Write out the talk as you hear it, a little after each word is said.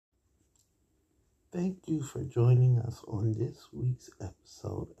Thank you for joining us on this week's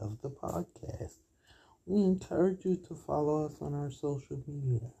episode of the podcast. We encourage you to follow us on our social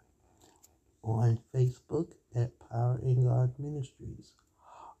media on Facebook at Power in God Ministries.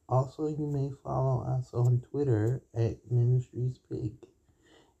 Also, you may follow us on Twitter at Ministries Pig.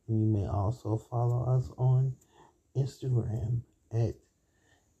 And you may also follow us on Instagram at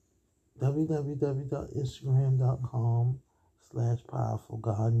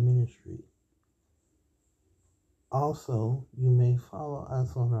www.instagram.com/powerfulgodministry. Also, you may follow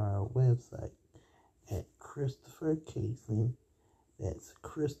us on our website at Christopher Cason. That's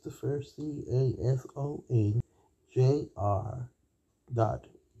Christopher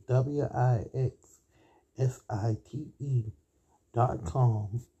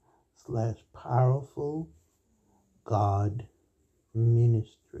God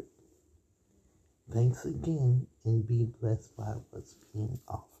ministry. Thanks again and be blessed by what's being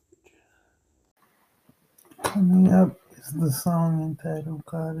offered. Coming up is the song entitled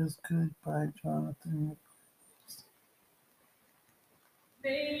God is Good by Jonathan.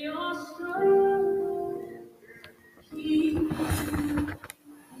 May your struggle keep you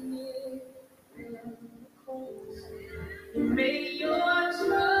near the cross. And may your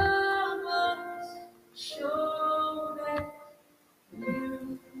troubles show that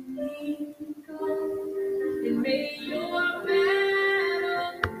you need God. And may your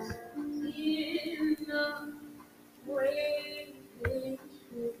battles in the way they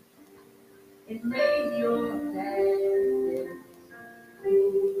should. And may your bad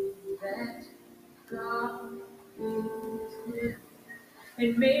that God is good,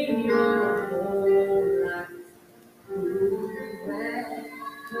 and may your whole life prove that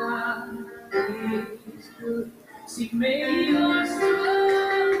God is good. See, may your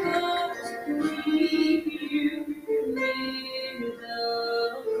struggles keep you near the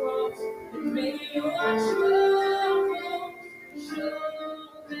cross, and may your troubles show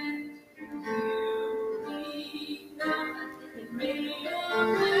that you need God, and may your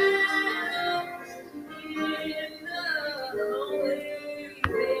battles in the way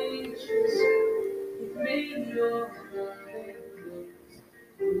they choose, it may your life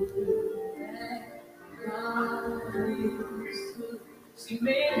that God is good. See,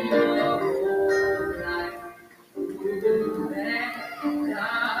 may your whole life that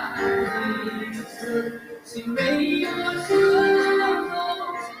God is good. See, may your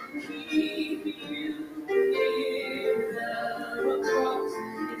struggles keep you near the cross.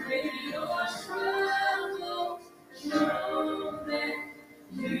 And may your struggles show that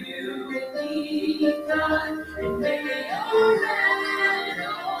you need God. And may your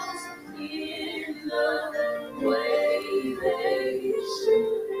battles in the way they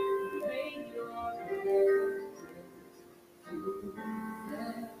should. May your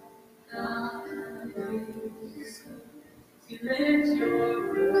God is good. See, let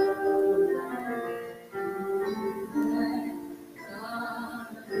your whole life that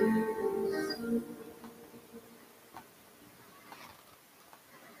God is good.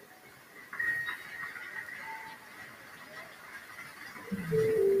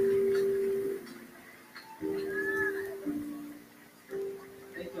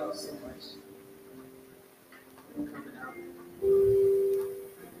 Thank y'all so much for coming out.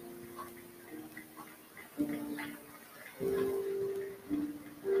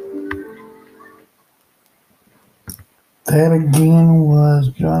 That again was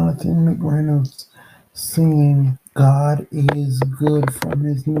Jonathan McReynolds singing God is Good from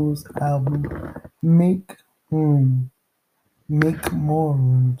his newest album, Make Room. Make More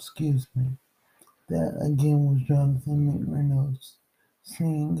Room, excuse me. That again was Jonathan McReynolds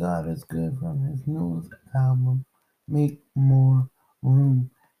singing God is Good from his newest album, Make More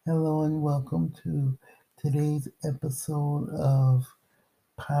Room. Hello and welcome to today's episode of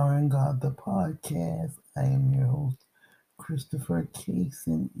Power and God, the podcast. I am your host, Christopher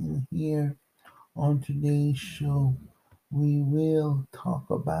Cason, and here on today's show, we will talk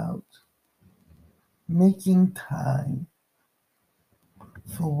about making time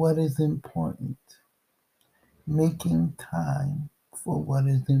for what is important. Making time for what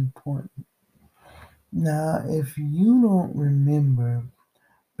is important. Now, if you don't remember,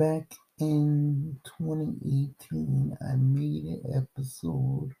 back in 2018, I made an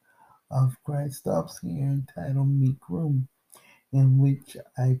episode of Christ Stops Here entitled Make Room, in which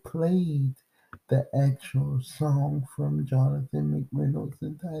I played the actual song from Jonathan McReynolds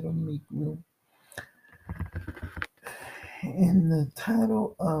entitled Make Room. And the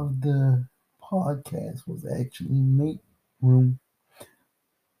title of the podcast was actually Make Room.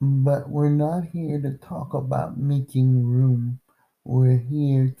 But we're not here to talk about making room. we're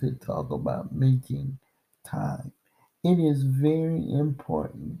here to talk about making time. It is very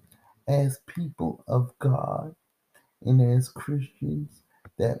important as people of God and as Christians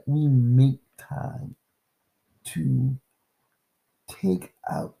that we make time to take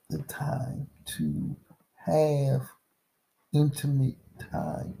out the time to have intimate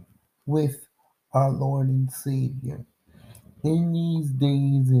time with our Lord and Savior. In these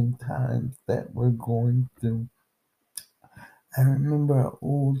days and times that we're going through, I remember an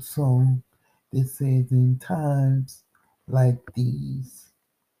old song that says, in times like these,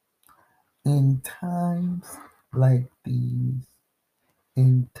 in times like these,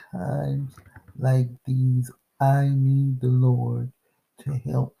 in times like these, I need the Lord to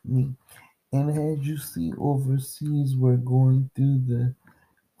help me. And as you see overseas, we're going through the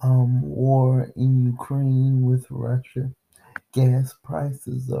war in Ukraine with Russia. Gas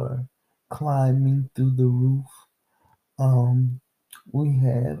prices are climbing through the roof. Um, we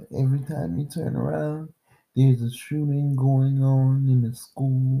have every time you turn around, there's a shooting going on in a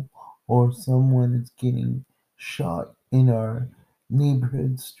school, or someone is getting shot in our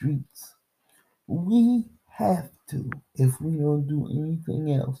neighborhood streets. We have to, if we don't do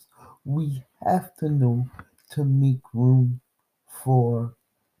anything else, we have to know to make room for,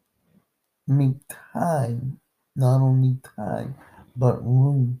 make time, not only time, but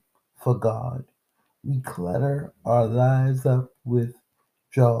room for God. We clutter our lives up with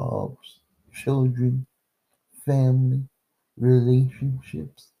jobs, children, family,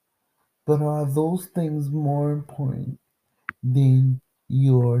 relationships. But are those things more important than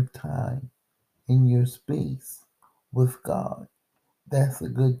your time and your space with God? That's a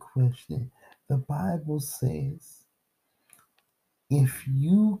good question. The Bible says, if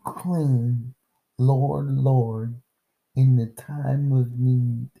you claim, Lord, Lord, in the time of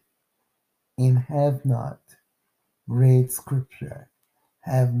need, and have not read scripture,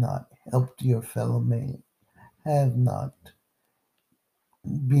 have not helped your fellow man, have not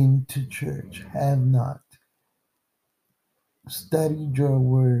been to church, have not studied your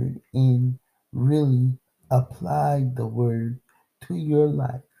word and really applied the word to your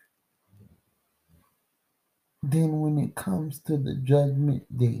life, then when it comes to the judgment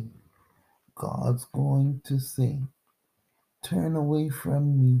day, God's going to say, turn away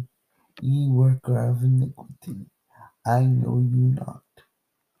from me, ye worker of iniquity. I know you not.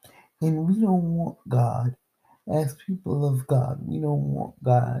 And we don't want God, as people of God, we don't want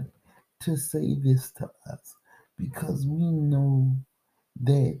God to say this to us because we know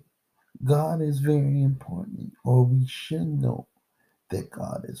that God is very important, or we should know that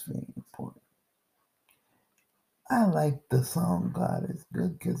God is very important. I like the song God is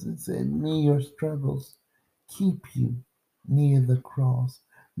Good because it said, may your struggles keep you near the cross.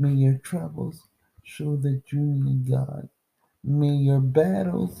 May your troubles show that you need God. May your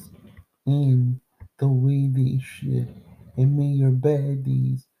battles end the way they should. And may your bad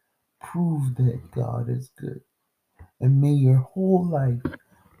deeds prove that God is good. And may your whole life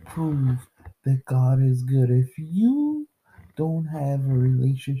prove that God is good. If you don't have a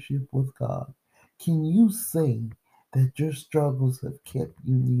relationship with God, can you say that your struggles have kept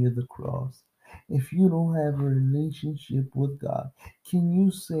you near the cross? If you don't have a relationship with God, can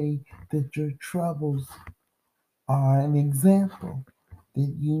you say that your troubles are an example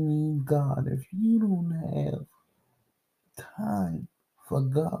that you need God? If you don't have time for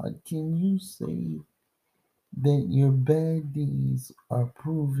God, can you say that your bad deeds are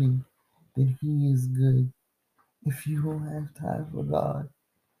proving that He is good? If you don't have time for God,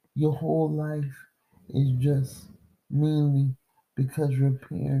 your whole life is just mainly because your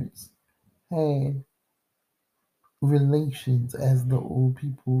parents had relations, as the old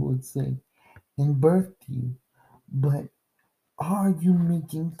people would say, and birthed you. But are you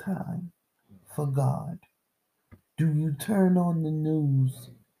making time for God? Do you turn on the news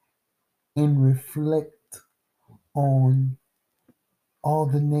and reflect on all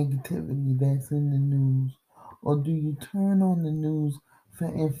the negativity that's in the news? Or do you turn on the news for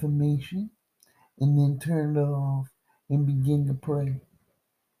information and then turn it off and begin to pray?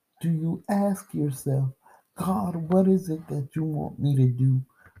 Do you ask yourself, God, what is it that you want me to do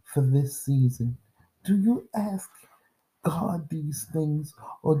for this season? Do you ask God these things,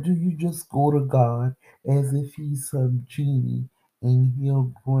 or do you just go to God as if He's some genie and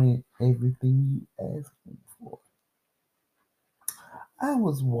He'll grant everything you ask Him for? I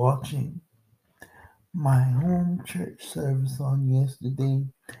was watching my home church service on yesterday.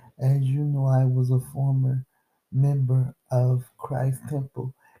 As you know, I was a former member of Christ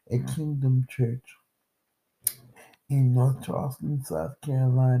Temple at Kingdom Church in North Charleston, South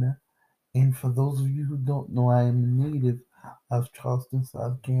Carolina. And for those of you who don't know, I am a native of Charleston,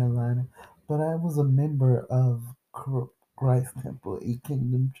 South Carolina, but I was a member of Christ Temple, a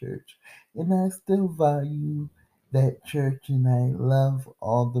Kingdom Church, and I still value that church, and I love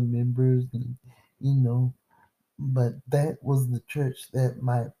all the members, and you know, but that was the church that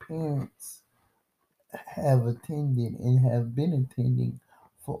my parents have attended and have been attending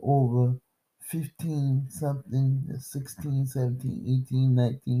for over 15 something, 16, 17, 18,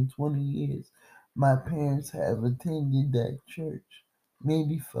 19, 20 years. My parents have attended that church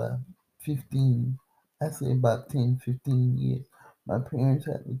maybe for 15, I say about 10, 15 years. My parents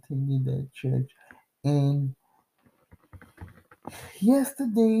have attended that church. And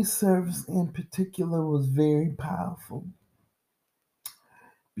yesterday's service in particular was very powerful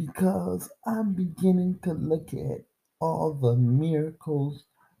because I'm beginning to look at all the miracles,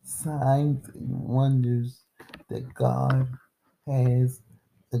 signs, and wonders that God has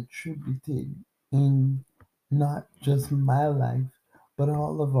attributed in not just my life, but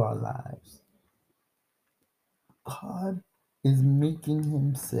all of our lives. God is making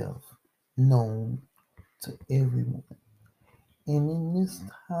himself known to everyone. And in this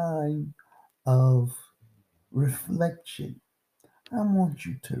time of reflection, I want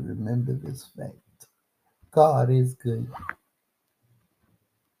you to remember this fact. God is good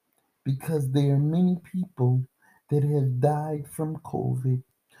because there are many people that have died from COVID.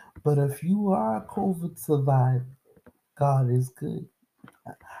 But if you are a COVID survivor, God is good.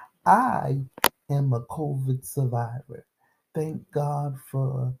 I am a COVID survivor. Thank God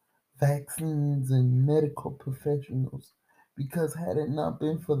for vaccines and medical professionals because had it not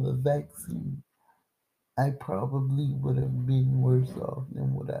been for the vaccine, I probably would have been worse off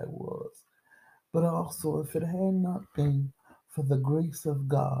than what I was. But also, if it had not been for the grace of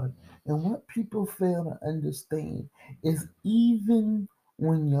God, and what people fail to understand is even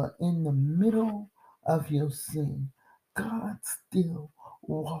when you're in the middle of your sin, God still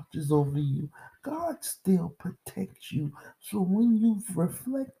watches over you. God still protects you. So when you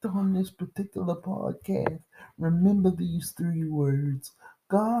reflect on this particular podcast, remember these three words: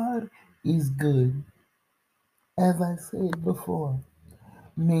 God is good. As I said before,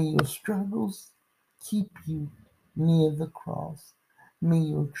 may your struggles keep you near the cross. May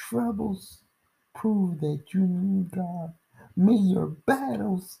your troubles prove that you need God. May your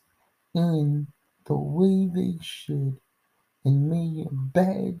battles end the way they should. And may your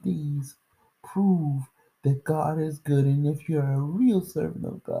bad days prove that God is good. And if you're a real servant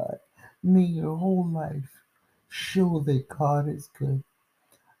of God, may your whole life show that God is good.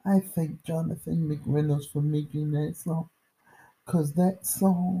 I thank Jonathan McReynolds for making that song. Cause that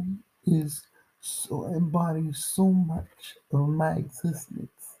song is so embodies so much of my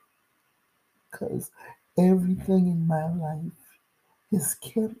existence. Cause everything in my life has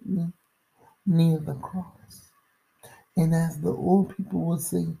kept me near the cross. And as the old people would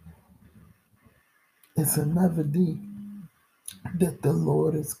say, it's another day that the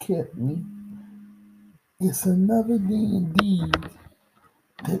Lord has kept me. It's another day indeed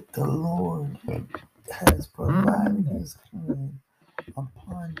that the Lord has provided his hand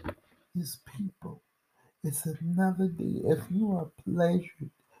upon his people. It's another day. If you are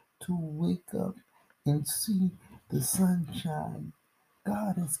pleasured to wake up and see the sunshine,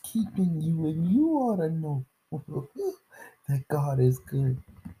 God is keeping you, and you ought to know that God is good.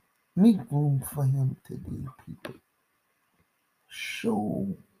 Make room for Him today, people. Show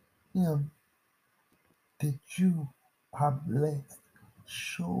Him that you are blessed.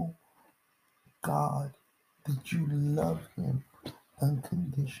 Show God that you love Him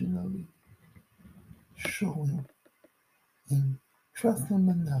unconditionally. Show Him and trust Him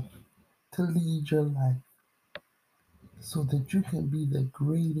enough to lead your life so that you can be the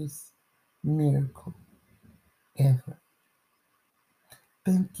greatest miracle ever.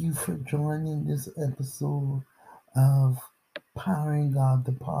 Thank you for joining this episode of Powering God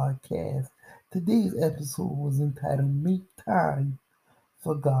the Podcast. Today's episode was entitled Make Time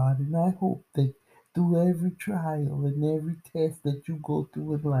for God, and I hope that through every trial and every test that you go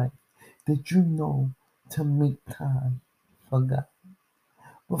through in life, that you know to make time for God.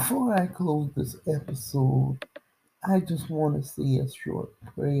 Before I close this episode, I just want to say a short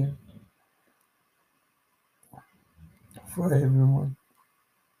prayer for everyone.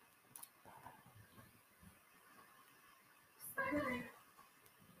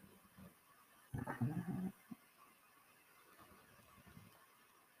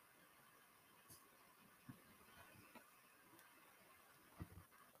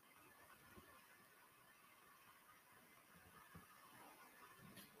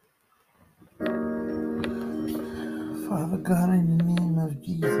 Father God, in the name of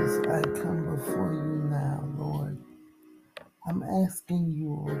Jesus, I come before you now, Lord. I'm asking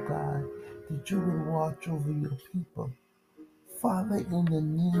you, oh God, that you would watch over your people. Father, in the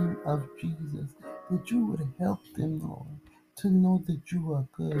name of Jesus, that you would help them, Lord, to know that you are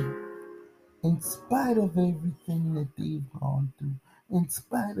good. In spite of everything that they've gone through, in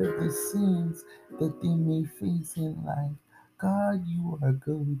spite of the sins that they may face in life, God, you are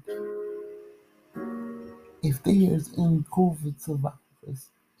good. If there's any COVID survivors,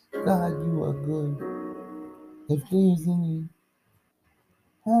 God, you are good. If there's any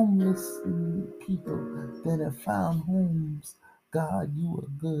homeless people that have found homes, God, you are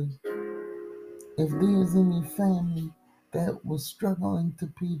good. If there's any family that was struggling to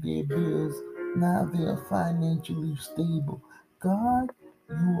pay their bills, now they are financially stable. God,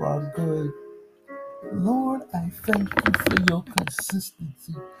 you are good. Lord, I thank you for your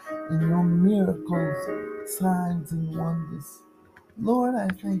consistency and your miracles, signs, and wonders. Lord, I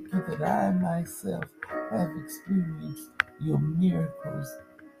thank you that I myself have experienced your miracles,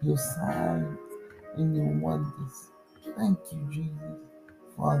 your signs, and your wonders. Thank you, Jesus,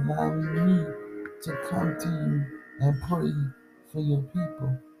 for allowing me to come to you and pray for your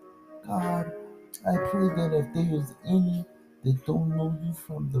people. God, I pray that if there is any that don't know you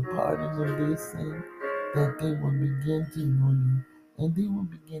from the pardon of their sin, that they will begin to know you and they will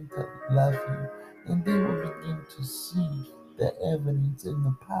begin to love you and they will begin to see the evidence and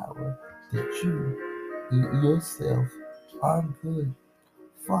the power that you yourself are good.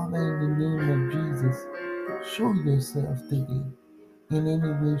 Father, in the name of Jesus, show yourself today in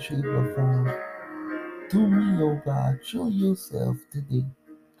any way, shape, or form. Through me, oh God, show yourself today.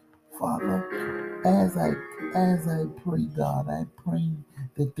 Father, as I pray, God, I pray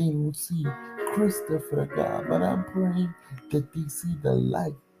that they will see Christopher, God, but I'm praying that they see the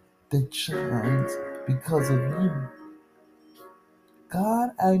light that shines because of you.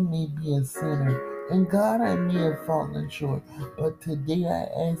 God, I may be a sinner, and God, I may have fallen short, but today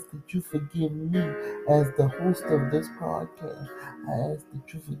I ask that you forgive me as the host of this podcast. I ask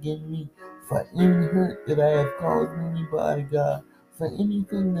that you forgive me for any hurt that I have caused anybody, God, for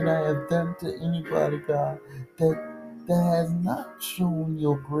anything that I have done to anybody, God, that has not shown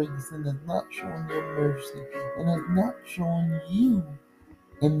your grace and has not shown your mercy and has not shown you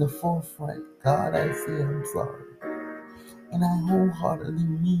in the forefront. God, I say I'm sorry. And I wholeheartedly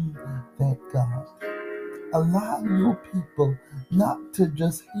mean that, God. Allow your people not to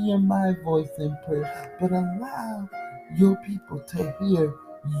just hear my voice in prayer, but allow your people to hear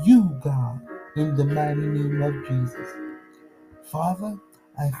you, God, in the mighty name of Jesus. Father,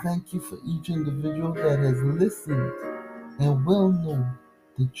 I thank you for each individual that has listened and will know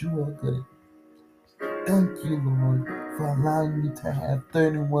that you are good. Thank you, Lord, for allowing me to have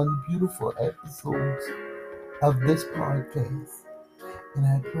 31 beautiful episodes of this podcast. And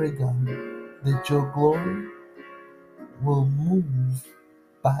I pray, God, that your glory will move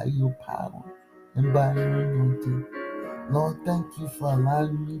by your power and by your anointing. Lord, thank you for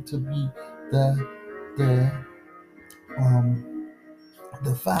allowing me to be the um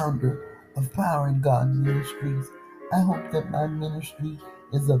the founder of Power and God Ministries. I hope that my ministry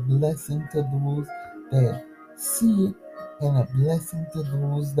is a blessing to those that see it and a blessing to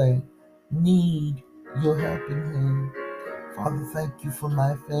those that need your helping hand. Father, thank you for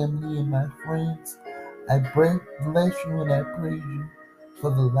my family and my friends. I bless you and I praise you for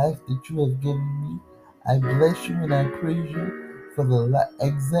the life that you have given me. I bless you and I praise you for the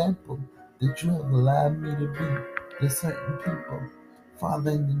example that you have allowed me to be to certain people.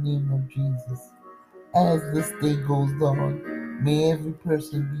 Father, in the name of Jesus, as this day goes on, may every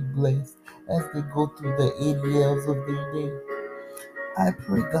person be blessed as they go through the 80 hours of their day. I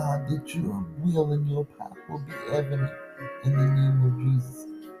pray, God, that your will and your power will be evident in the name of Jesus.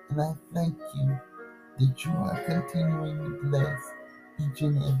 And I thank you that you are continuing to bless each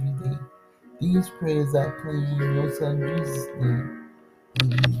and every day. These prayers I pray in your Son Jesus' name.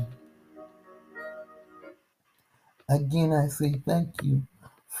 Amen. Again, I say thank you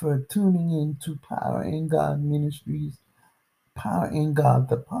for tuning in to Power in God Ministries, Power in God,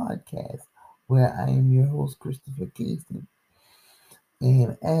 the podcast, where I am your host, Christopher Caston.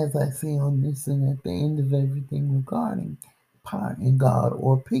 And as I say on this and at the end of everything regarding Power in God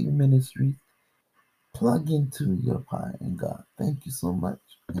or Pig Ministries, plug into your Power in God. Thank you so much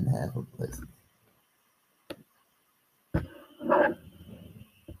and have a blessed day.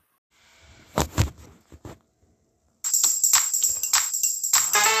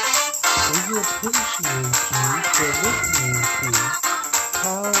 We appreciate you for listening to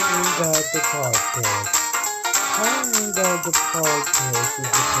Power in God the podcast. Power in God the podcast is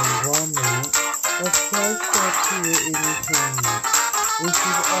a conglomerate of Christ Criteria Entertainment, which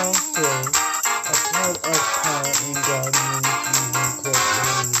is also a a part of Power in God Ministries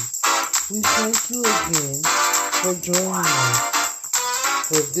Incorporated. We thank you again for joining us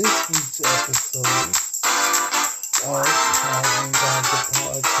for this week's episode of Power in God the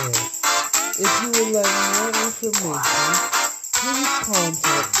podcast. If you would like more information, please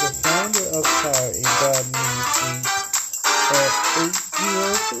contact the founder of Power in God Ministries at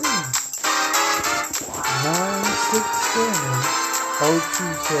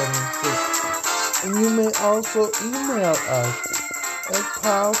 803-967-0276. And you may also email us at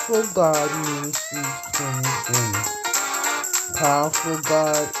powerfulgodministries2020. Powerful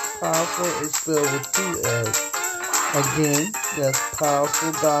is spelled with 2 L's. Again, that's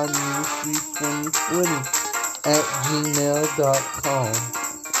powerfulgodministries2020 at gmail.com.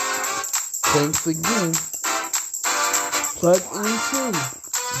 Thanks again. Plug into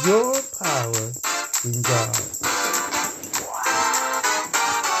your power in God.